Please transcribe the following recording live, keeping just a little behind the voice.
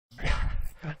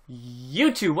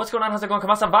YouTube, what's going on? How's it going?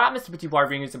 Kamasa Va, Mr. Petit Bar,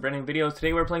 bringing you some brand new videos.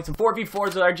 Today we're playing some 4v4s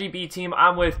with our GB team.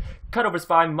 I'm with Cutover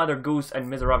Spy, Mother Goose,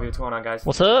 and Mizravi. What's going on, guys?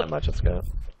 What's up? Not much, let's go.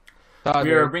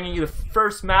 We are bringing you the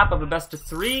first map of a best of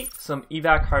 3, some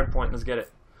evac hardpoint. Let's get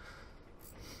it.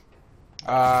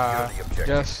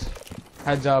 Just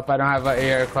heads up, I don't have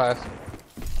an AR class.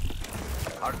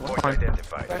 Hardpoint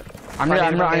identified. I'm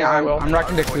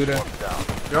rocking the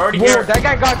Cuda. You're already Whoa, here. that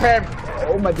guy got him.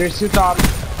 Oh my, there's 2 top.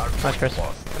 Nice, Chris.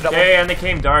 Hey, and they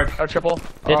came dark. Oh, triple.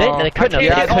 Did they? They couldn't have.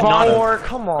 yeah, They could not have.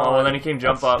 Come on. Oh, well, then he came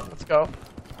jump up. Let's go.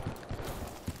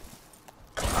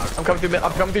 I'm coming through.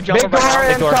 I'm coming through jump Big up door right now.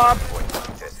 and door. top.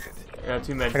 Yeah,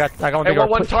 2 men. I got one Hey, big door.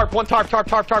 one tarp.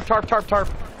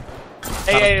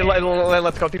 Hey,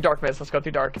 let's go through dark, Miz. Let's go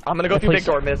through dark. I'm gonna go through please. big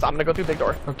door, Miz. I'm gonna go through big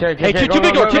door. Okay, Hey, okay, two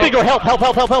big door, two big door. Help!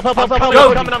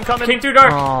 I'm coming. Came through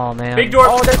dark. Oh man. Big door.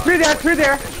 Oh, there's 3 there, 3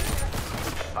 there.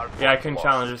 Yeah, I couldn't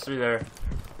challenge. There's 3 there.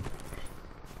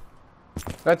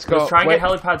 Let's go. Let's try and Wait. get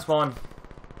helipad spawn.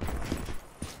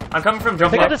 I'm coming from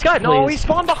jump Pick up. up this guy, please. No, he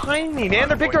spawned behind me, man.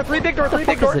 They're big door, 3 big door, 3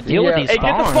 big door. What's the deal with these Hey,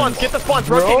 get the spawns,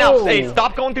 rotate now. Bro. Hey,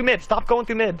 stop going through mid,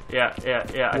 Yeah.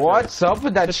 I feel What's up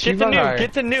with that Just get Shiva to new, guy?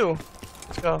 get to new.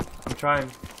 Let's go. it. I'm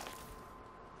trying.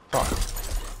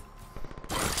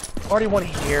 Already one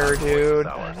here, dude.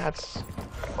 That's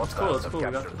It's cool. It's cool. We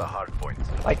got Capture the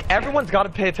hardpoint. like everyone's got to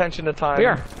pay attention to time.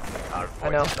 Here. I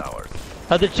know. Hardpoint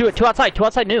towers. There's two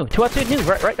outside new. Two outside new.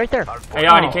 Right there. Hey,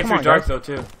 yeah, and he Oh, came come through on, dark guys. though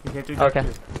too. He came through dark Okay.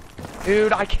 too.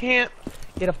 Dude, I can't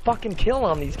get a fucking kill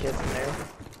on these kids in there.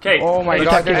 Okay. Oh my let's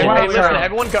god, get there's in. one Hey, listen,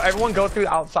 outside. everyone go through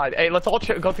outside. Hey, let's all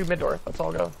go through mid door. Let's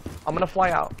all go. I'm gonna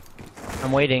fly out.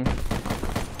 I'm waiting.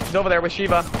 He's over there with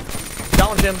Shiva.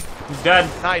 Challenge him. He's dead.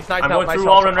 Nice. I'm going nice through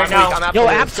help. Wallrun right I'm weak, now. I'm Yo,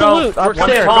 absolute. absolute Go.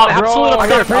 upstairs. One top. Absolute Bro, I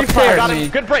got upstairs. 3 I stairs. got him.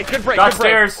 Good break. Got Good break.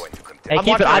 stairs. Hey, I'm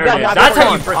keep it. watching I got. there. That's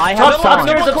how you. I have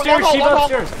Upstairs, spawn. upstairs. Shiva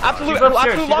upstairs. Absolute. Shiva upstairs.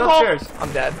 Absolute Shiva long haul. upstairs.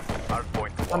 I'm dead.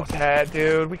 Hardpoint I'm lost. dead,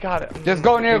 dude. We got it. Just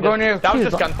go new, go new. That was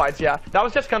just gunfights, yeah. That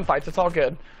was just gunfights. It's all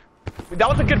good. That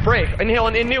was a good break. Inhale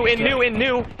and in new.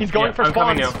 He's going Yeah, for I'm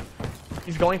coming spawns. now.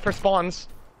 He's going for spawns.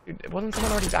 Dude, wasn't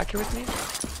someone already back here with me?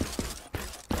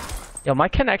 Yo, my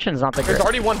connection's not the There's great.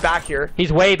 already one back here.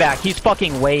 He's way back. He's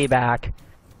fucking way back.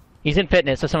 He's in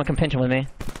fitness, so someone can pinch him with me.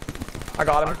 I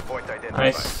got him. Hardpoint identified.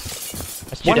 Nice.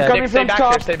 That's two One dead. coming Stay from back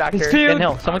top. here, stay back He's here. Getting field.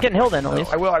 hill. Someone getting hill then at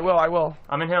least. I will.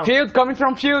 I'm in hill. Field, coming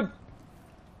from field.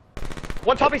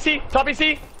 One top AC.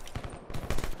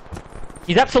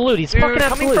 He's absolute. He's Dude, fucking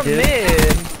coming absolute, from dude.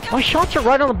 mid. My shots are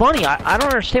right on the bunny. I don't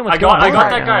understand what's I going on. got right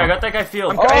that now. guy. I got that guy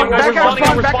field. Oh, Hey, back we're on spawning spawn,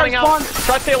 out. We're back on spawning out. spawn.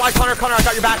 Try to stay alive, Connor. I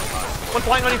got your back. One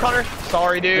flying on you, Connor.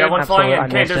 Sorry, dude. Yeah, one flying in. Absolute, I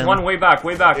Okay, missed there's him. one way back.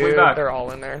 Dude, they're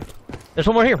all in there. There's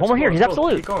one more here. One more here. He's Let's go.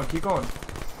 absolute. Keep going.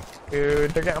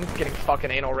 Dude, I'm getting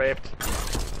fucking anal raped.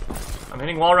 I'm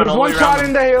hitting wall run There's all the one way shot around.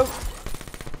 in the hill.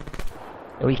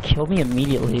 Oh, he killed me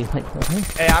immediately. Like, what?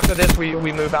 Hey, after this, we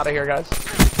move out of here, guys.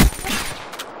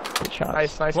 Good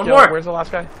shots. Nice One kill. more. Where's the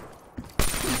last guy?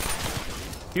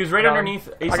 He was right Got him. underneath.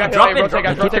 I got Drop him. in. Rotate,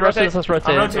 guys. Keep the rest of this. Let's rotate.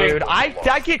 I'm rotating. Dude, I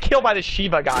get killed by the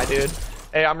Shiva guy, dude.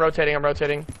 Hey, I'm rotating.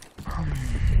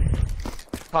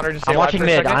 Connor, just stay I'm alive watching for a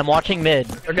mid. second. I'm watching mid.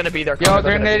 They're gonna be there. Yo, Connor,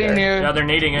 they're gonna be nading there. Yeah, you. they're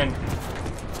nading in.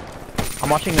 I'm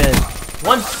watching mid.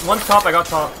 One's top. I got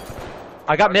top.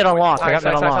 I got mid unlocked. I got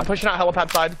mid Nice. I'm unlocked. pushing out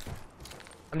helipad side.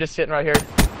 I'm just sitting right here.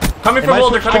 Coming from might wall.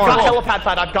 They're switch coming I've from got wall. helipad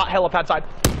side. I've got helipad side.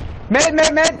 Mid.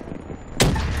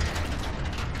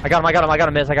 I got him.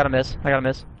 I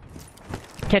miss.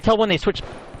 Can't tell when they switch.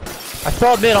 I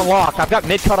saw mid unlocked. I've got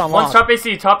mid cut One's unlocked. top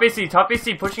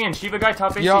AC. Pushing in. Shiva guy,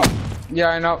 top AC. Yo. Yeah,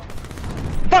 I know.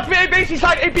 Fuck me, AC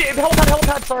side.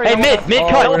 Helipad. Sorry. Hey, helipad. mid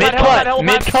Helipad. cut.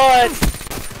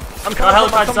 I'm Got coming.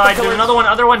 helipad side. There's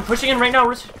another one pushing in right now.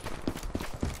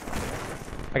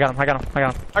 I got him. I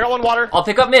got one water. I'll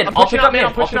pick up mid. I'm I'll pushing pick out up mid, mid.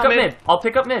 I'm pushing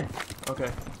out mid.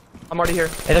 Okay. I'm already here.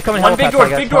 Hey, they're coming One helipad big side, doors,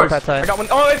 guys. big doors. Helipad side. I got one.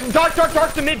 Oh, it's dark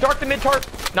to mid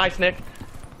tarp. Nice, Nick.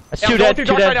 That's Hey, two I'm going dead. through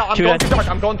Two dark right dead. now. I'm Two going dead. through dark.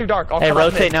 I'm going through dark. I'll Hey, come out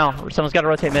rotate mid. now. Someone's got to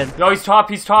rotate mid. Yo, he's top.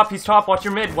 Watch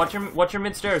your mid. Watch your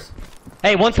mid stairs.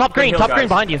 Hey, one top green. hill, Top green guys.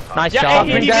 behind you. Nice Yeah, job.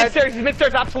 hey, he's dead. mid-stairs. He's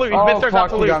mid-stairs, absolute. He's Oh, mid-stairs,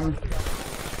 fuck, you absolute. got me.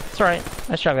 It's alright.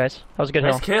 Nice job, guys. That was a good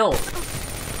Nice hill. kill.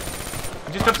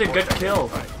 You just upped a good kill.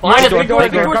 Behind us, door, big doors.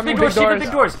 big doors, Shiva,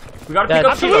 big doors. We gotta pick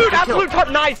up Shiva. Absolute, Good kill. absolute top.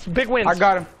 Nice. Big wins. I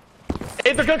got him.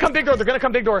 Hey, they're gonna come big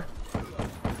door.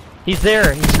 He's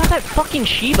there. He's got that fucking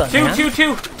Shiva, man. Two,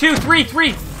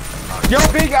 three. Yo,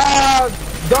 big,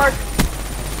 dark.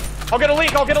 I'll get a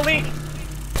leak.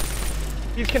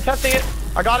 He's contesting it.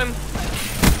 I got him.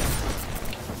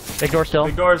 Big door still.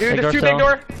 Big doors. Dude, Big there's door two big still.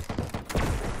 door.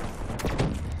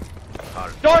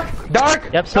 Dark. Dark.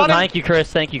 Yep, so Got him. thank you,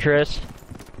 Chris. Thank you, Chris.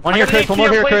 Nice. One here, Chris. One more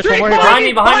here, Chris. One more Behind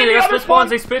here. me, they got split spawns.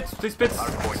 They spit. They switch.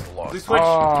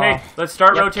 Oh. Okay, let's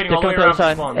start rotating all the way around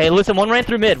the spawns. Hey, listen, one ran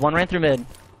through mid. One ran through mid.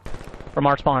 From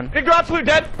our spawn. Big drop, absolute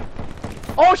dead.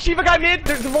 Oh, Shiva got mid.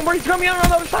 There's one more. He's coming on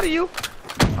the other side of you.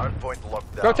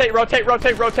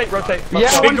 Rotate.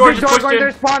 Yeah, Big one door big just door pushed going in.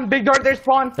 their spawn. Big door their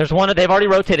spawn. There's one that they've already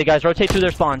rotated, guys. Rotate through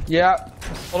their spawn. Yeah.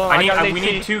 Hold on, We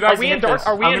need two guys to hit this.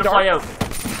 Are we in I'm gonna fly dark?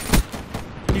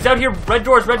 out. He's out here. Red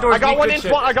doors. I got one in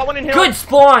spawn. I got one in here. Good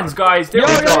spawns, guys. There Yo,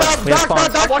 we yo, go. yo, We have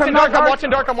spawns. I'm watching dark.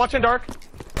 I'm watching dark.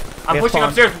 I'm have pushing spawn.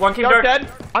 upstairs. One came Dark dark.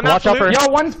 dead. I'm Watch out absolute. for-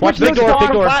 Yo, one's Watch pushing big door,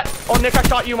 big door. Flat. Oh, Nick, I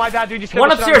shot you. My bad, dude. You just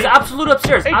One finished it on upstairs. me. Absolute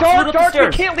upstairs. Hey, Absolute dark. We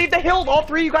upstairs. can't leave the hill. All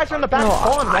three of you guys are in the back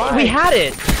spawn. Why? We had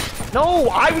it. No,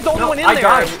 I was the only No, one in I there.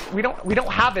 died. We don't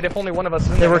have it if only one of us is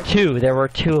in There there. were two. There were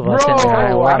two of us Bro, in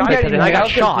there. I'm I getting got help.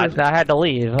 shot. I had to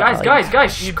leave.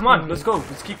 Guys, shh, come on, let's go.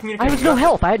 Let's keep I communicating. was no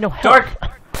help. I had no help. Dark.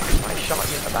 I shot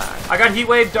you in the back. I got heat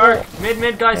wave. Dark.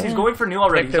 Mid, guys. He's going for new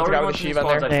already. Nick, He's there's a already guy going with for a new Shiva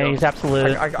spawns. there. I Yeah, feel. he's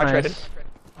absolute. I traded. Nice.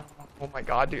 Oh my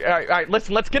god, dude. All right,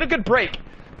 listen. Let's get a good break.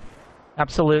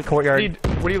 Absolute courtyard.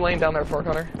 What are you laying down there for,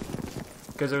 Connor?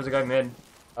 Because there was a guy mid.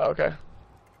 Oh, okay.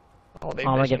 Oh, they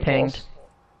I'm gonna get pinged.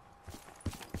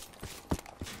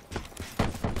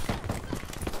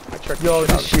 Yo,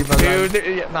 this Shiva, dude.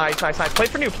 Yeah, nice. Play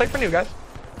for new, guys.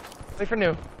 Play for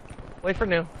new.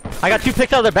 I got two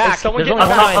picks out of their back. Someone There's get only in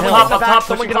the one back. guy in Someone hill. get in the back. Up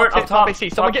Someone top, get pushing up forward, top AC.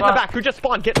 Someone top, get in the top. back. Who just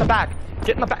spawned? Get in the back.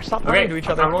 Get in the back. Stop running to each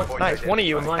other. I'm going. Nice. One of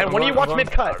you. I'm going, And I'm one of you going, watch I'm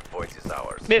mid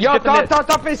cut. Mid, Yo, get the mid.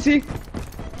 top AC.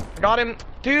 Got him.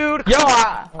 Dude. Yo,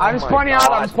 I'm spawning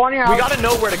out. I'm spawning out. We gotta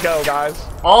know where to go, guys.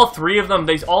 All three of them,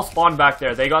 they all spawned back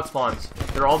there. They got spawns.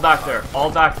 They're all back there.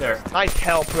 All back there. Nice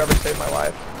help, whoever saved my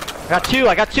life.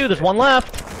 I got two. There's one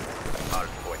left.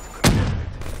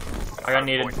 I got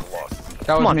needed. That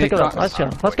Come was on, me. pick it up.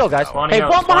 Let's go, guys. Spawning Hey, out,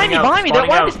 one behind me, spawning out,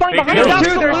 Why are they spawning spawning behind out. us?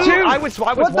 Big There's two. I was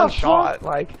What one the shot.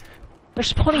 Like, They're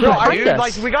spawning Bro, behind dude, us.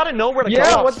 like we gotta know where to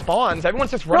Yeah, go. what- Spawns.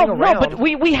 Everyone's just running No, around. but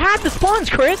we had the spawns,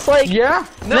 Chris. Like, Yeah.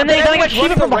 then they got everyone's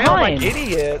Shiva from running around like behind.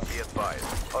 idiots.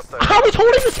 I was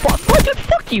holding the spawn. What, dude?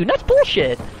 Fuck you. That's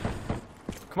bullshit.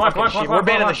 Come on, come on. We're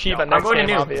banning the Shiva I'm next going to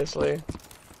game, new. obviously.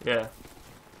 Yeah.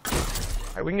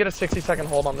 Alright, we can get a 60-second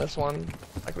hold on this one,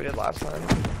 like we did last time.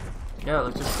 Yeah,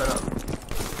 let's just set up.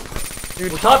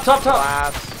 Dude, Top.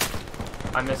 glass.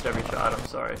 I missed every shot. I'm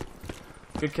sorry.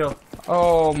 Good kill.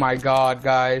 Oh my god,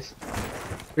 guys.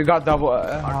 We got double.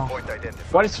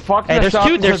 What is fucking Hey, us there's up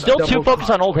two. is There's a still double two focused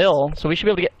on Old Hill, so we should be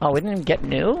able to get. Oh, we didn't even get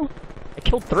new. I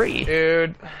killed 3.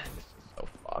 Dude, this is so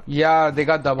fucked. Yeah, they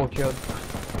got double killed.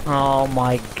 Oh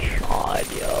my god,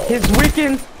 yo. His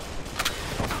weekend.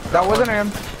 That wasn't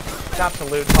him.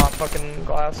 Absolute top fucking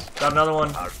glass. Got another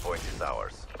one.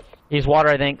 He's water,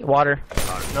 I think. Water.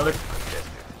 Another.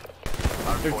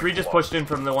 There's 3 just pushed in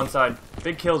from the one side.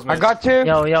 Big kills, man. I got 2.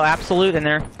 Yo, absolute in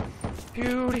there.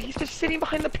 Dude, he's just sitting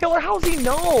behind the pillar. How's he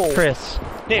know? Chris.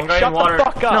 Nick, One guy shut in water. the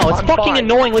fuck up. No, it's I'm fucking fine.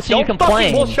 annoying listening you Don't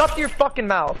complain. Well, shut your fucking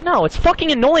mouth. No, it's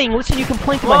fucking annoying listening you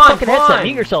complain to Come my on, fucking come headset. on.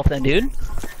 Mute yourself then, dude.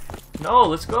 No,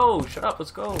 let's go. Shut up.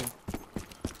 Let's go.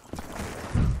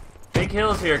 Big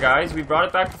hills here, guys. We brought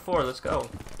it back before. Let's go.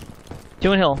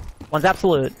 2 in hill. One's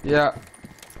absolute. Yeah.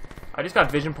 I just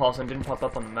got vision pulse and didn't pop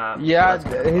up on the map. Yeah, So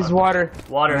that's his fun. water.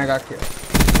 Water. And I got killed.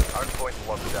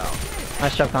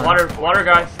 Nice shot, Connor. Water,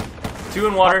 guy. 2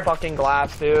 in water. Fucking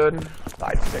glass, dude.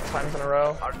 Died 6 times in a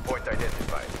row. Hardpoint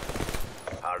identified.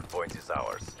 Hardpoint is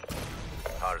ours.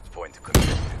 Hardpoint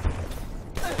contested.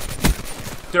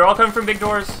 They're all coming from big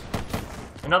doors.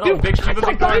 Another one, big Shiva,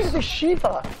 big Guys, doors. the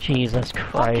Shiva. Jesus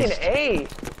Fucking Christ. A.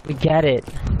 We get it.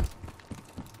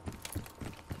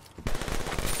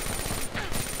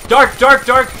 Dark.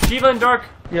 Shiva and dark.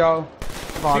 Yo.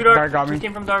 Fuck, 2 that dark. got 2 me.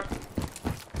 came from dark.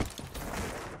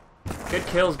 Good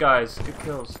kills, guys. Good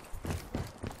kills.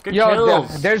 Good Yo,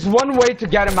 kills. there's one way to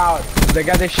get him out. They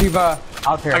got the Shiva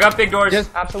out here. I got big doors. Just-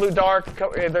 Absolute dark.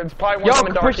 There's probably one Yo,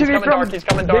 coming dark. He's pushing me coming from dark. He's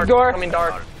coming big dark. door. Coming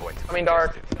dark. Hardpoint Coming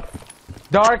dark.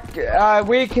 Dark,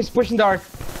 weak, he's pushing dark.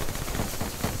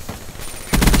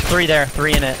 3 there.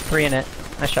 3 in it. 3 in it.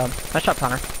 Nice job. Nice job,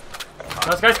 Connor.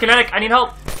 No, this guy's kinetic. I need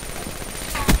help.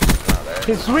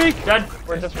 He's weak. Dead.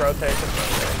 We're just rotating.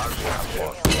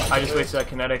 I just wasted that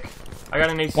kinetic. I got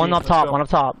an AC. One up Let's top. go. One up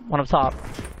top. One up top.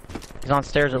 He's on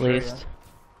stairs at Sure, least.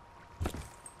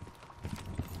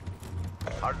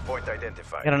 Hardpoint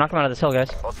identified. Gotta knock him out of this hill,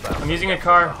 guys. Hostile. I'm using a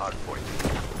car.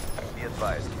 Hardpoint. Be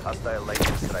advised. Hostile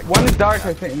lightning strike. One is dark,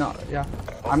 I think. No, yeah.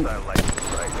 Hostile lightning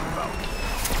strike inbound.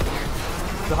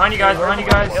 Behind you guys. Behind you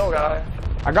guys. Hill guy.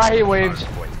 I got heat waves.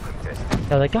 Hardpoint contested.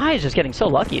 Yo, the guy is just getting so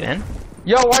lucky, man.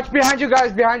 Yo, watch behind you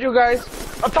guys, behind you guys.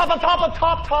 Up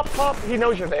top. He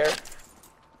knows you're there.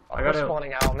 I got We're it.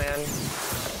 spawning out, man.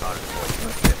 Hardpoint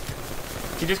contested.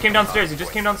 He just came downstairs. He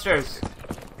just came downstairs.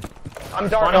 I'm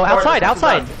dark. No,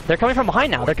 outside. They're coming from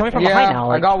behind now. They're coming from behind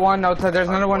now. I got one outside. There's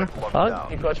another one. Fuck.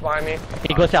 He glitched behind me.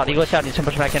 He glitched out. He's gonna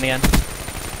push back in again.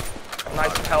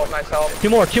 Nice help. Two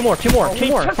more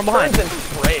from behind.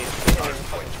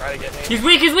 Try to get me. He's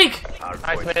weak. He's weak.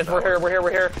 Nice, Miz. We're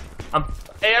here.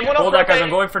 Hey, everyone Hold else that, guys. I'm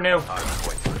rotate. going for new.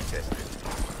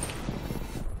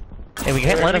 Hey, we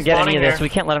can't let him get any of this. We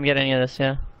can't let him get any of this.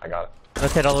 Yeah. I got it.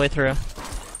 Let's hit all the way through.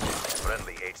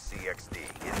 Friendly HCXD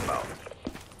inbound.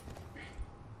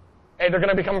 Hey, they're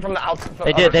gonna be coming from the outside.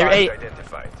 They did.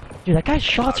 Identified. Dude, that guy's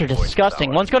shots are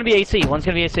disgusting. One's gonna be AC. I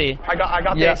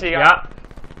got the AC. Yeah.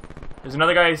 There's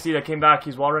another guy I see that came back.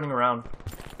 He's wall running around.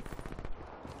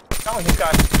 Oh, he's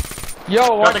got. Yo,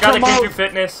 Got watch the guy that him came through out.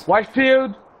 fitness. Watch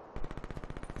field.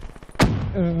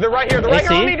 They're right here. They're right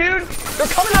here on me, dude. They're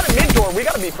coming out of mid door. We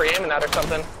gotta be pre-aiming that or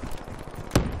something.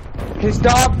 He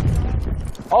stopped.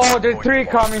 Oh, there's 3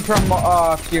 coming from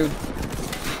feud.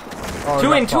 Oh,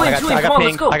 Two in. Come on,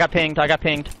 let's go. I got pinged.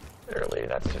 Literally,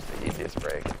 that's just the easiest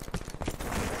break.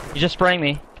 He's just spraying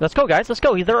me. Let's go, guys. Let's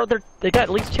go. They got at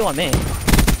least 2 on me.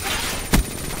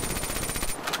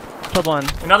 Killed one.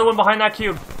 Another one behind that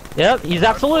cube. Yep, he's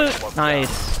absolute.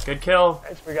 Nice. Good kill.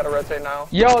 Nice, we gotta rotate now.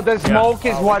 Yo, the smoke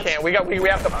is what. We have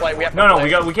to play. We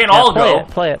can't all go.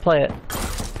 Play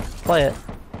it.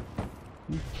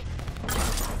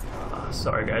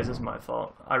 Sorry, guys. This is my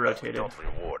fault. I rotated. Don't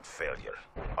reward failure.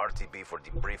 RTB for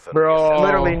debrief. Bro.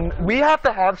 Literally, we have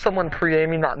to have someone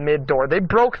pre-aiming that mid door. They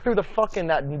broke through the fucking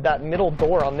that middle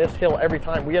door on this hill every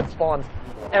time. We had spawns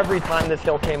every time this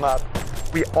hill came up.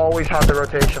 We always have the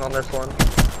rotation on this one.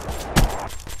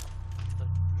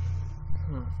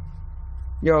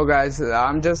 Yo, guys,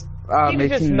 I'm just You can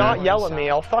just making. not yell at me.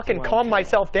 I'll fucking calm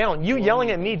myself down. You yelling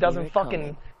at me doesn't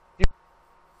fucking.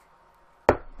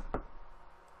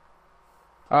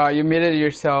 You muted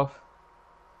yourself.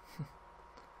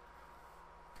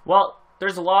 Well,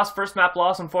 there's a loss. First map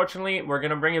loss, unfortunately. We're going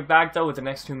to bring it back, though, with the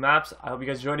next 2 maps. I hope you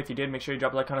guys enjoyed. If you did, make sure you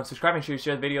drop a like, comment, subscribe, make sure you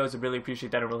share the videos. I really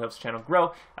appreciate that. It really helps the channel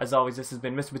grow. As always, this has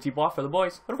been Mr. Petit Bois for the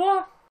boys. Au revoir!